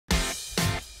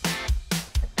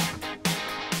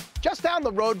Just down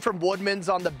the road from Woodman's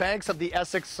on the banks of the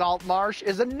Essex Salt Marsh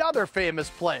is another famous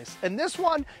place, and this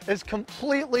one is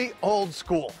completely old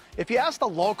school. If you ask the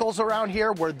locals around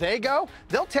here where they go,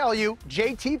 they'll tell you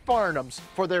J.T. Farnham's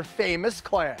for their famous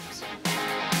clams.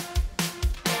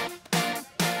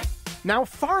 Now,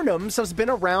 Farnham's has been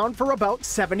around for about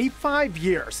 75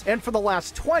 years, and for the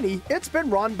last 20, it's been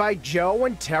run by Joe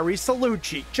and Terry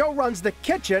Salucci. Joe runs the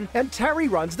kitchen, and Terry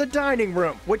runs the dining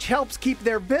room, which helps keep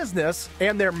their business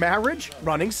and their marriage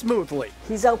running smoothly.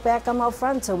 He's out back, I'm out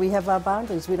front, so we have our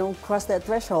boundaries. We don't cross that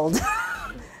threshold.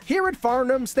 Here at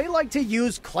Farnham's, they like to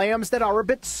use clams that are a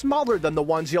bit smaller than the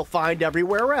ones you'll find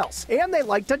everywhere else. And they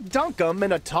like to dunk them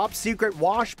in a top-secret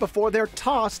wash before they're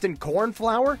tossed in corn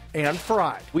flour and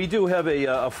fried. We do have a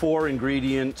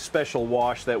 4-ingredient special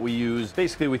wash that we use.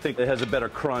 Basically, we think it has a better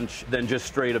crunch than just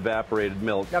straight evaporated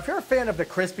milk. Now, if you're a fan of the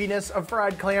crispiness of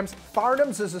fried clams,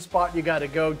 Farnham's is a spot you gotta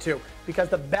go to, because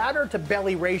the batter to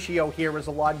belly ratio here is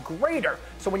a lot greater.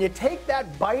 So when you take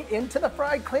that bite into the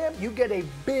fried clam, you get a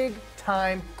big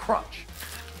time crunch.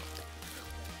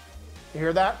 You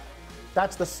hear that?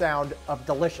 That's the sound of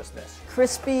deliciousness.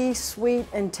 Crispy, sweet,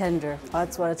 and tender.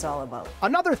 That's what it's all about.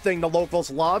 Another thing the locals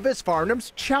love is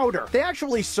Farnham's chowder. They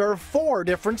actually serve 4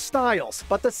 different styles,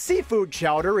 but the seafood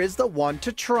chowder is the one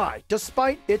to try,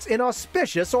 despite its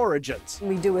inauspicious origins.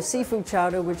 We do a seafood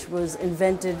chowder, which was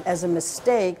invented as a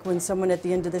mistake when someone at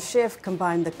the end of the shift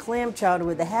combined the clam chowder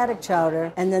with the haddock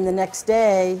chowder, and then the next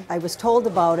day I was told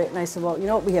about it, and I said, well, you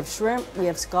know what, we have shrimp, we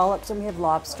have scallops, and we have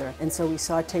lobster. And so we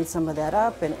sauteed some of that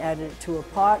up and added it to a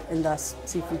pot, and thus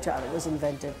seafood chowder was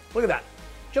invented. Look at that.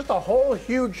 Just a whole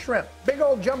huge shrimp. Big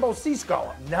old jumbo sea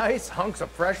scallop. Nice hunks of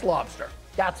fresh lobster.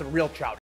 That's a real chowder.